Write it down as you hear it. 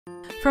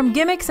From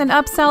gimmicks and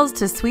upsells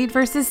to sweet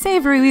versus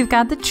savory, we've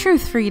got the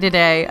truth for you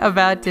today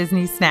about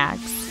Disney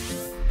snacks.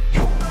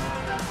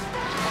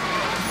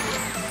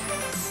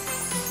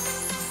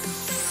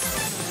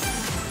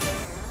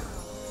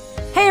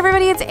 Hey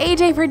everybody, it's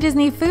AJ for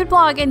Disney Food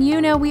Blog, and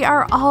you know we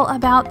are all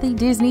about the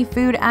Disney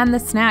food and the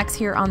snacks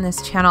here on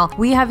this channel.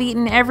 We have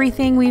eaten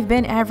everything, we've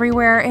been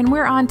everywhere, and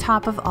we're on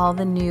top of all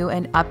the new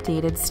and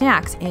updated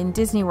snacks in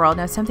Disney World.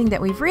 Now, something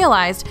that we've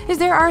realized is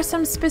there are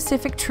some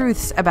specific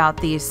truths about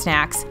these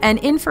snacks and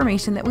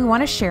information that we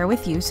want to share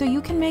with you so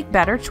you can make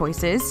better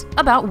choices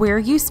about where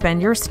you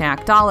spend your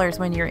snack dollars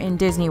when you're in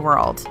Disney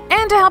World.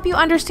 And to help you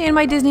understand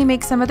why Disney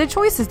makes some of the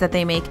choices that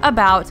they make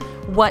about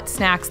what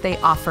snacks they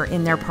offer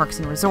in their parks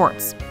and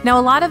resorts. Now,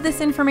 a lot of this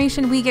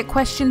information we get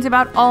questions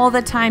about all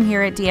the time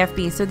here at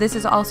DFB, so this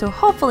is also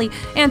hopefully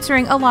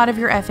answering a lot of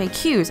your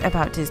FAQs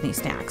about Disney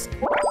snacks.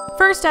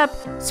 First up,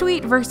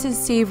 sweet versus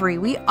savory.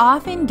 We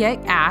often get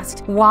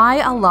asked why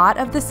a lot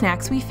of the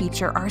snacks we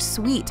feature are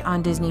sweet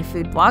on Disney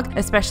Food Blog,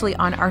 especially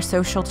on our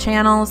social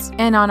channels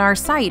and on our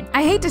site.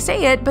 I hate to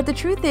say it, but the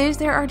truth is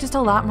there are just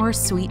a lot more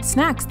sweet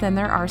snacks than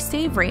there are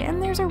savory,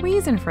 and there's a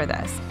reason for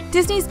this.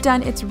 Disney's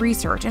done its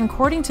research, and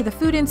according to the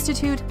Food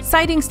Institute,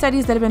 citing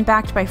studies that have been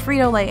backed by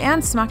Frito-Lay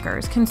and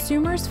Smucker's,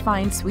 consumers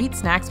find sweet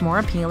snacks more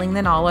appealing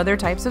than all other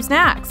types of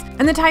snacks.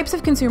 And the types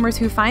of consumers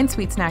who find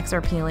sweet snacks are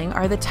appealing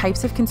are the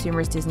types of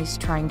consumers Disney's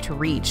trying to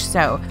reach.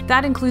 So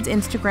that includes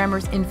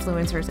Instagrammers,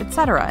 influencers,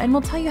 etc. And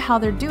we'll tell you how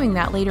they're doing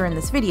that later in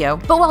this video.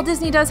 But while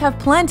Disney does have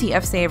plenty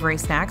of savory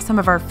snacks, some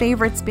of our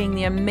favorites being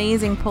the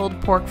amazing pulled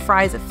pork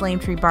fries at Flame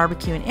Tree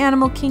Barbecue in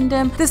Animal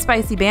Kingdom, the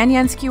spicy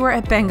banyan skewer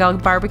at Bengal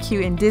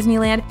Barbecue in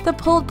Disneyland, the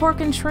pulled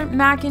pork and shrimp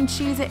mac and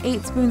cheese at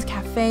 8 Spoons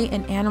Cafe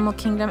in Animal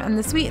Kingdom, and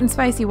the sweet and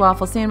spicy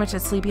waffle sandwich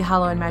at Sleepy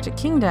Hollow in Magic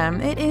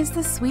Kingdom, it is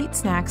the sweet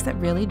snacks that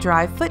really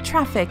drive foot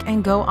traffic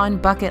and go on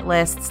bucket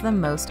lists the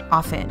most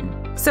often.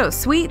 So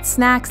sweet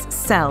snacks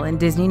sell, and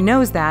Disney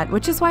knows that,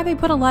 which is why they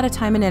put a lot of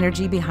time and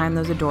energy behind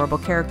those adorable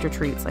character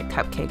treats like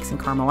cupcakes and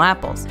caramel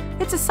apples.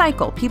 It's a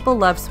cycle. People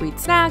love sweet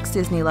snacks,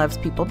 Disney loves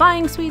people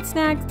buying sweet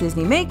snacks,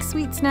 Disney makes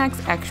sweet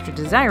snacks extra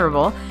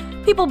desirable,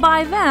 people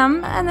buy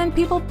them, and then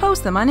people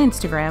post them on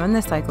Instagram, and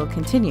the cycle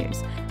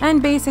continues.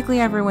 And basically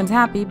everyone's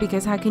happy,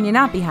 because how can you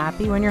not be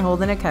happy when you're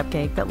holding a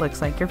cupcake that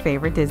looks like your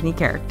favorite Disney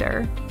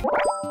character?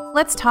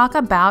 Let's talk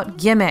about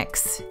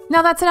gimmicks.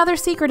 Now, that's another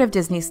secret of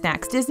Disney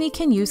snacks. Disney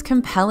can use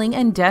compelling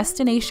and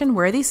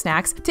destination-worthy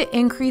snacks to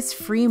increase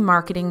free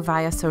marketing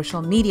via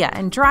social media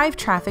and drive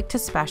traffic to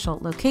special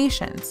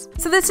locations.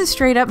 So this is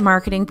straight up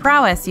marketing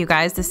prowess, you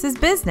guys. This is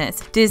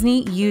business.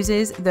 Disney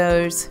uses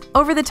those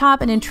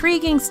over-the-top and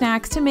intriguing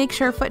snacks to make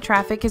sure foot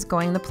traffic is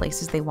going the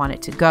places they want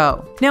it to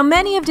go. Now,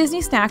 many of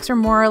Disney snacks are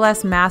more or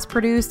less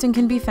mass-produced and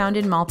can be found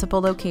in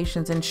multiple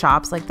locations and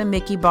shops, like the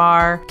Mickey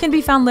Bar can be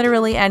found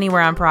literally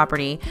anywhere on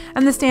property,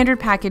 and the standard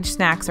packaged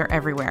snacks are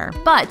everywhere.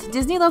 But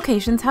Disney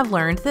locations have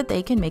learned that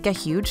they can make a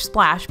huge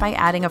splash by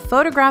adding a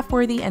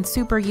photograph-worthy and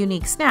super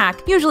unique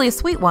snack, usually a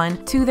sweet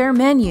one, to their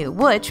menu,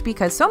 which,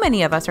 because so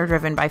many of us are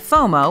driven by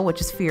FOMO,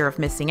 which is fear of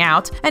missing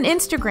out, and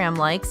Instagram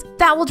likes,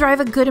 that will drive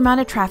a good amount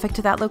of traffic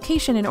to that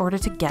location in order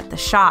to get the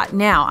shot.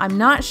 Now, I'm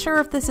not sure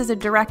if this is a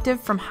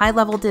directive from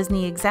high-level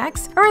Disney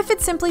execs, or if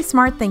it's simply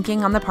smart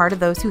thinking on the part of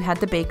those who had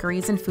the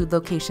bakeries and food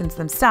locations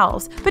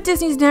themselves, but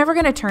Disney's never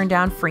going to turn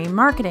down free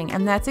marketing,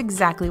 and that's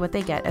exactly what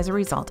they get as a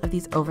result of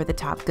these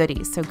over-the-top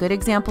goodies. So good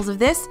examples of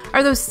this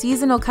are those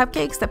seasonal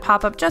cupcakes that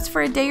pop up just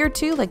for a day or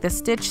two, like the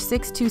Stitch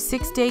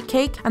 626 Day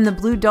Cake and the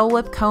Blue Dole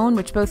Whip Cone,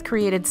 which both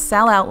created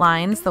sellout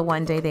lines the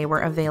one day they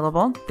were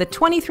available. The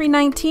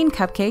 2319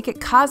 cupcake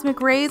at Cosmic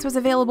Rays was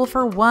available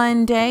for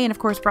one day and of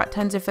course brought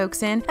tons of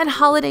folks in, and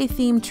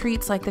holiday-themed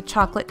treats like the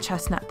Chocolate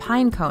Chestnut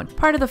Pine Cone,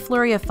 part of the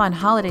flurry of fun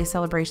holiday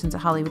celebrations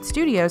at Hollywood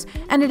Studios,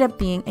 ended up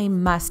being a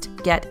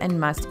must-get and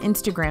must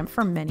Instagram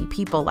for many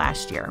people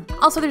last year.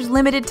 Also, there's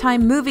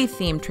limited-time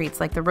movie-themed treats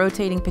like the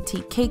rotating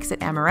petite cakes at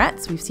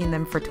Amorette's. We've seen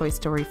them for Toy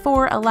Story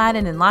 4,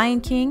 Aladdin, and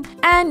Lion King.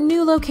 And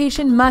new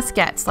location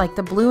must-gets like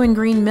the blue and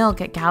green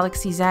milk at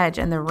Galaxy's Edge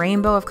and the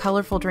rainbow of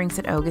colorful drinks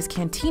at Oga's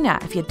Cantina.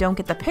 If you don't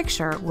get the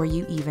picture, were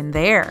you even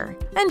there?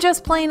 And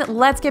just plain,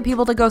 let's get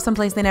people to go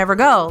someplace they never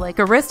go, like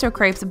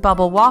Aristocrape's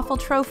Bubble Waffle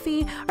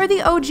Trophy or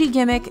the OG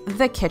gimmick,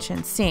 the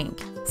kitchen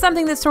sink.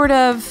 Something that sort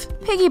of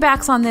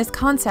piggybacks on this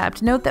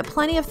concept. Note that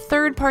plenty of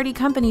third-party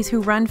companies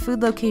who run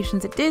food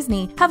locations at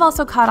Disney have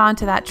also caught on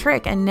to that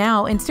trick, and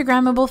now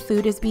Instagrammable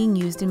food is being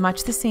used in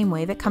much the same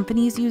way that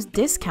companies use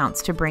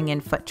discounts to bring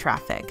in foot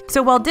traffic.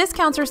 So while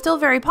discounts are still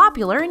very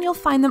popular, and you'll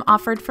find them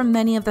offered from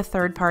many of the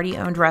third-party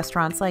owned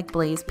restaurants like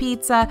Blaze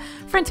Pizza,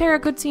 Frontera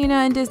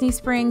Cucina, and Disney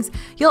Springs,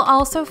 you'll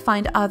also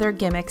find other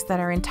gimmicks that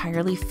are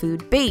entirely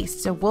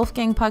food-based. So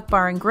Wolfgang Puck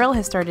Bar and Grill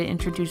has started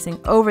introducing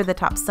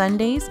over-the-top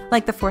sundaes,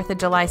 like the 4th of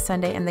July July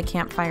sundae and the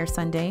campfire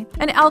sundae.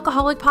 And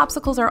alcoholic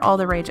popsicles are all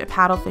the rage at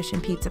Paddlefish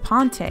and Pizza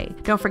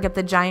Ponte. Don't forget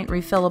the giant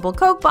refillable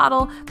Coke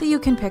bottle that you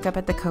can pick up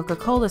at the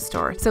Coca-Cola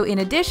store. So in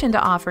addition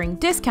to offering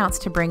discounts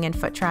to bring in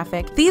foot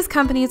traffic, these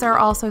companies are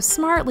also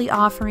smartly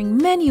offering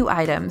menu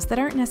items that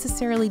aren't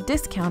necessarily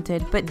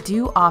discounted, but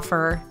do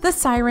offer the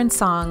siren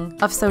song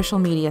of social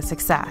media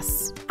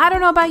success. I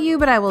don't know about you,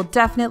 but I will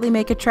definitely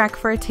make a trek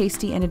for a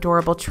tasty and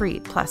adorable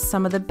treat. Plus,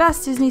 some of the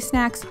best Disney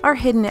snacks are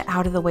hidden at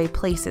out-of-the-way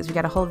places. We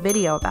got a whole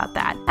video about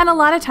that. And a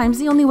lot of times,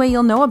 the only way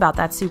you'll know about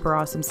that super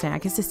awesome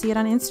snack is to see it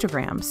on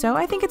Instagram. So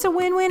I think it's a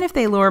win-win if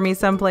they lure me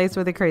someplace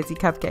with a crazy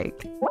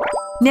cupcake.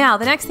 Now,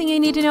 the next thing you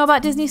need to know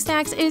about Disney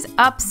snacks is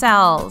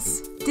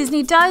upsells.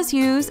 Disney does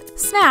use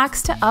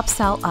snacks to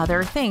upsell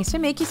other things to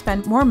make you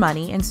spend more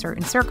money in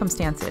certain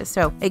circumstances.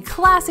 So a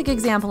classic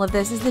example of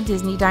this is the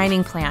Disney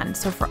dining plan.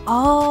 So for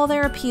all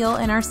their appeal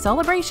and our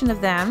celebration of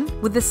them,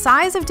 with the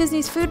size of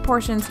Disney's food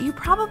portions, you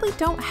probably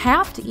don't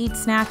have to eat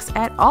snacks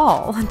at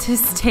all to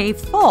stay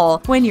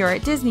full when you're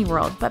at Disney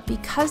World. But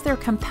because they're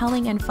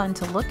compelling and fun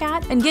to look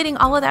at and getting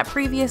all of that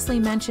previously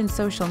mentioned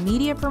social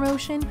media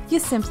promotion, you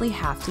simply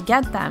have to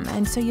get them.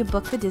 And so you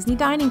book the Disney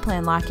dining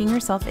plan, locking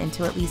yourself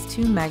into at least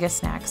 2 mega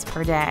snacks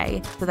per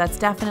day. So that's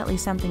definitely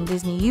something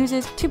Disney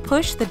uses to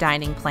push the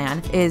dining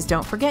plan, is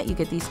don't forget you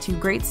get these 2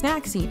 great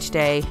snacks each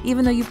day.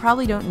 Even though you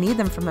probably don't need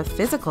them from a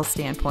physical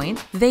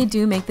standpoint, they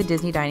do make the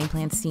Disney dining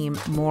plan seem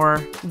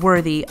more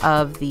worthy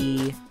of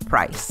the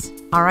price.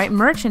 All right,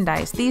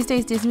 merchandise. These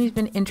days, Disney's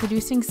been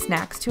introducing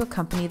snacks to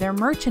accompany their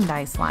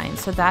merchandise line.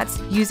 So that's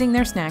using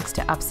their snacks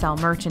to upsell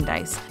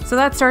merchandise. So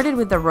that started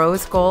with the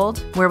Rose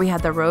Gold, where we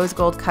had the Rose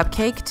Gold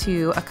cupcake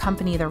to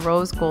accompany the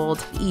Rose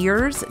Gold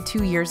ears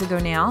 2 years ago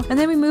now. And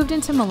then we moved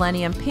into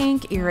Millennium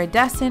Pink,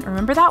 Iridescent,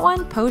 remember that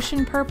one?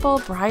 Potion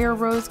Purple, Briar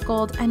Rose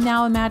Gold, and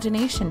now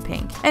Imagination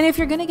Pink. And if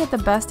you're gonna get the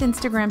best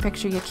Instagram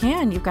picture you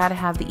can, you've gotta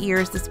have the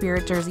ears, the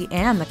spirit jersey,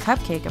 and the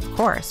cupcake, of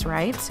course,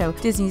 right? So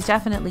Disney's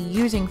definitely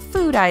using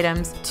food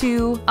items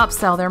to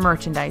upsell their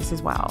merchandise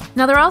as well.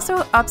 Now they're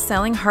also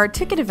upselling hard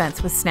ticket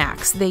events with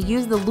snacks. They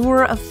use the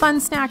lure of fun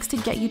snacks to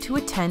get you to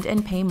attend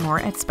and pay more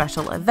at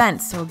special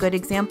events. So a good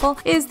example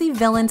is the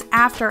Villains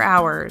After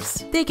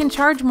Hours. They can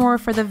charge more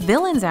for the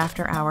Villains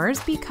After Hours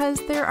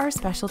because there are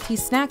specialty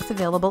snacks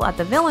available at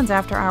the Villains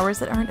After Hours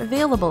that aren't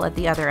available at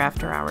the other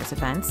After Hours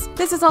events.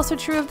 This is also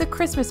true of the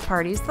Christmas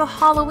parties, the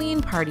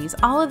Halloween parties.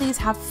 All of these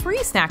have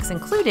free snacks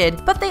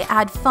included, but they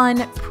add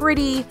fun,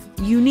 pretty,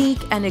 unique,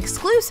 and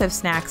exclusive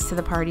snacks to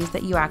the parties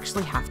that you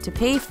actually have to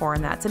pay for,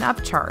 and that's an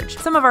upcharge.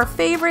 Some of our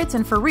favorites,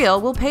 and for real,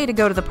 we'll pay to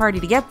go to the party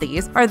to get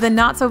these, are the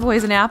Not So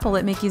Poison Apple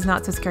at Mickey's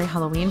Not So Scary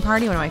Halloween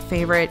Party, one of my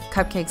favorite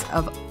cupcakes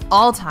of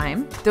all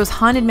time. Those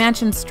Haunted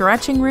Mansion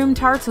stretching room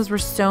tarts, those were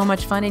so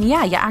much fun. And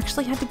yeah, you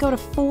actually had to go to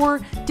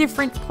 4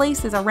 different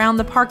places around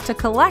the park to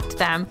collect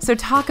them. So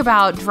talk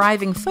about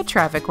driving foot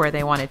traffic where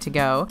they wanted to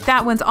go.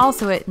 That one's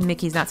also at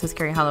Mickey's Not So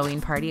Scary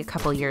Halloween Party a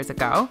couple years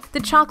ago.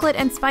 The chocolate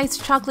and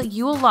spiced chocolate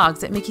Yule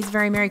logs at Mickey's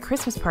Very Merry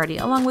Christmas Party,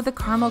 along with the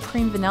caramel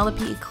cream vanilla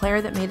pea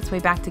eclair that made its way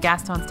back to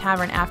Gaston's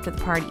Tavern after the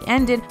party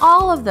ended.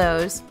 All of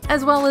those,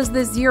 as well as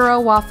the Zero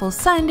waffle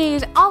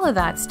sundaes, all of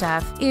that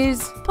stuff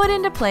is put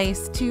into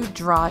place to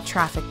draw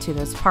traffic to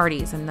those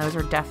parties, and those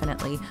are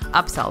definitely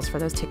upsells for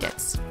those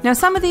tickets. Now,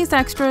 some of these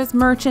extras,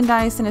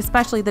 merchandise, and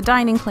especially the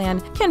dining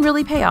plan, can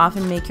really pay off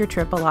and make your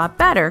trip a lot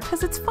better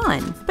because it's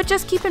fun. But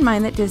just keep in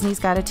mind that Disney's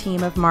got a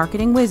team of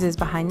marketing whizzes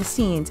behind the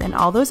scenes, and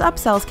all those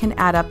upsells can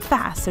add up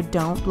fast, so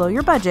don't blow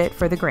your budget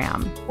for the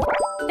gram.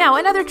 Now,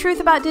 another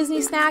truth about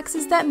Disney snacks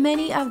is that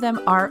many of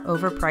them are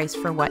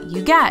overpriced for what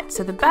you get.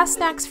 So the best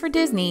snacks for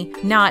Disney,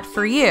 not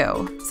for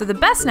you. So the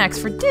best snacks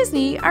for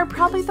Disney are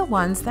probably the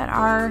ones that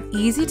are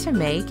easy to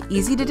make,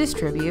 easy to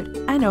distribute,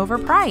 and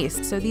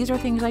overpriced. So these are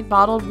things like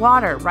bottled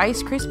water,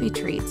 Rice Krispie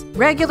treats,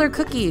 regular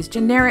cookies,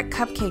 generic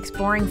cupcakes,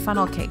 boring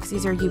funnel cakes.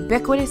 These are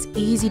ubiquitous,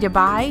 easy to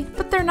buy,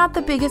 but they're not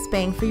the biggest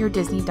bang for your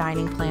Disney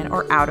dining plan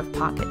or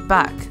out-of-pocket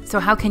buck. So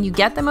how can you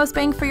get the most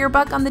bang for your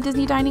buck on the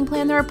Disney dining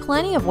plan? There are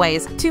plenty of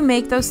ways to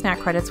make those snack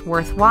credits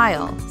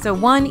worthwhile. So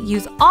 1,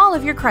 use all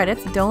of your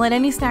credits. Don't let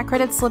any snack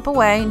credits slip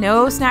away.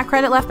 No snack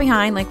credit left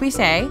behind, like we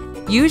say.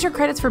 Use your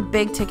credits for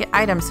big ticket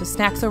items. So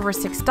snacks over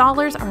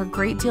 $6 are a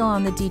great deal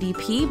on the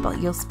DDP,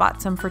 but you'll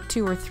spot some for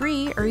 $2 or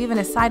 $3, or even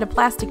a side of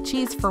plastic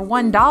cheese for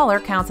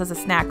 $1 counts as a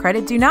snack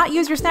credit. Do not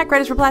use your snack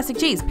credits for plastic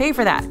cheese. Pay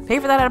for that. Pay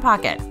for that out of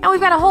pocket. And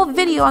we've got a whole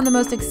video on the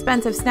most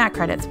expensive snack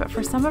credits, but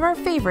for some of our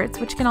favorites,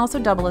 which can also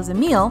double as a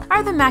meal,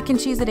 are the mac and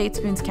cheese at 8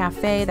 Spoons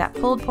Cafe, that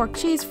pulled pork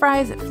cheese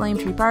fries at Flame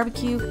Tree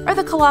Barbecue, or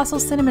the colossal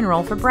cinnamon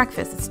roll for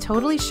breakfast. It's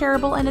totally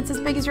shareable and it's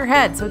as big as your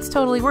head, so it's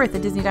totally worth the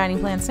Disney Dining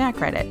Plan snack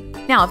credit.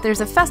 Now, if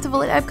there's a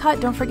festival at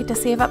Epcot, don't forget to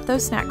save up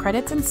those snack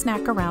credits and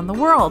snack around the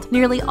world.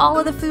 Nearly all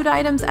of the food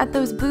items at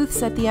those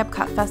booths at the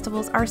Epcot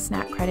festivals are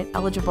snack credit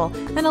eligible,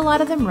 and a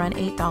lot of them run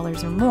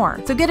 $8 or more.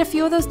 So get a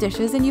few of those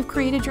dishes and you've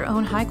created your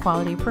own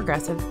high-quality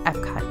progressive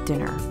Epcot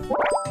dinner.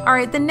 All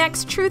right, the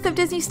next truth of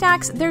Disney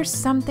snacks, there's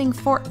something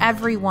for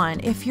everyone.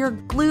 If you're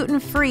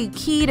gluten-free,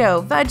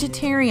 keto,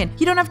 vegetarian,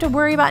 you don't have to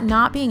worry about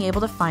not being able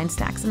to find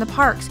snacks in the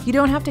parks. You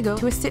don't have to go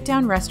to a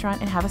sit-down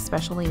restaurant and have a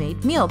specially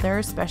made meal. There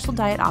are special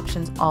diet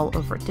options all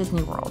over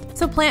Disney World.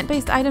 So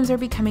plant-based items are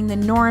becoming the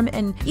norm,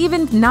 and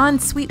even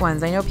non-sweet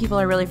ones. I know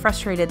people are really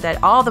frustrated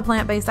that all the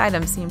plant-based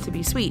items seem to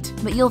be sweet,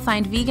 but you'll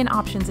find vegan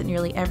options at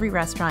nearly every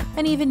restaurant,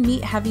 and even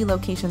meat-heavy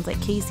locations like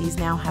Casey's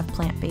now have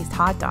plant-based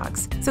hot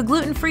dogs. So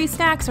gluten-free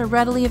snacks are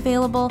readily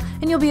available,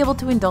 and you'll be able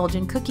to indulge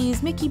in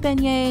cookies, Mickey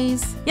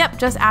beignets. Yep,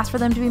 just ask for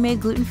them to be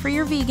made gluten-free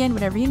or vegan,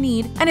 whatever you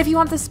need. And if you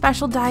want the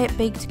special diet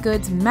baked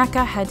goods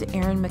mecca, head to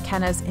Erin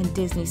McKenna's in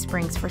Disney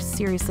Springs for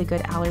seriously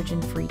good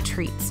allergen-free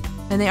treats.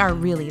 And they are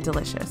really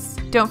delicious.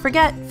 Don't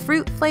forget,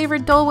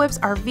 fruit-flavored Dole Whips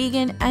are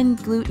vegan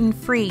and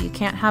gluten-free. You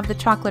can't have the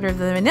chocolate or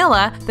the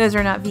vanilla. Those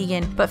are not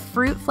vegan, but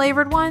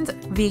fruit-flavored ones,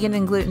 vegan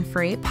and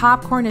gluten-free.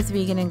 Popcorn is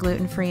vegan and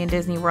gluten-free in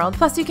Disney World.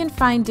 Plus, you can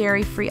find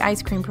dairy-free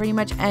ice cream pretty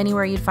much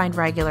anywhere you'd find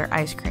regular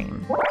ice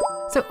cream.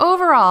 So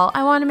overall,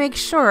 I want to make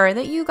sure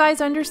that you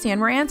guys understand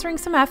we're answering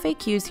some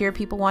FAQs here.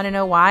 People want to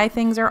know why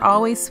things are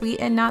always sweet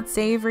and not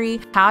savory.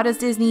 How does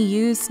Disney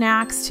use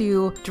snacks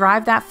to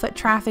drive that foot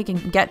traffic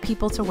and get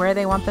people to where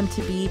they want them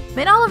to be?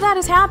 But all of that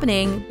is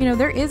happening. You know,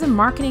 there is a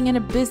marketing and a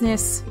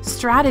business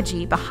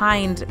strategy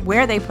behind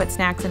where they put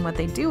snacks and what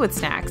they do with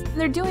snacks. And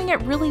they're doing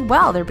it really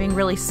well. They're being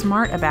really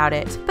smart about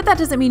it. But that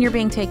doesn't mean you're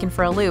being taken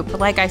for a loop. But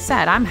like I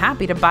said, I'm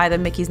happy to buy the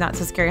Mickey's Not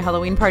So Scary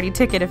Halloween Party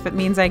ticket if it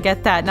means I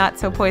get that Not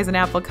So Poison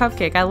Apple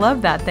cupcake. I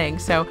love that thing.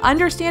 So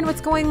understand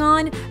what's going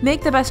on,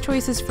 make the best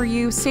choices for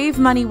you, save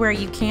money where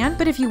you can,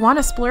 but if you want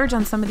to splurge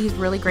on some of these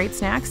really great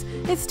snacks,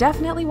 it's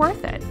definitely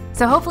worth it.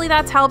 So hopefully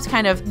that's helped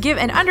kind of give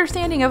an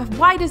understanding of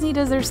why Disney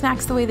does their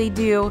snacks the way they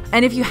do.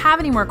 And if you have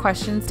any more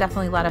questions,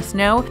 definitely let us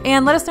know,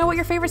 and let us know what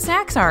your favorite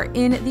snacks are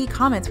in the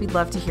comments. We'd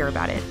love to hear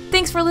about it.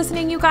 Thanks for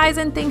listening, you guys,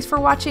 and thanks for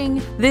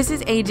watching. This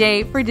is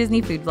AJ for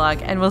Disney Food Blog,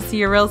 and we'll see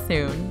you real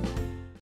soon.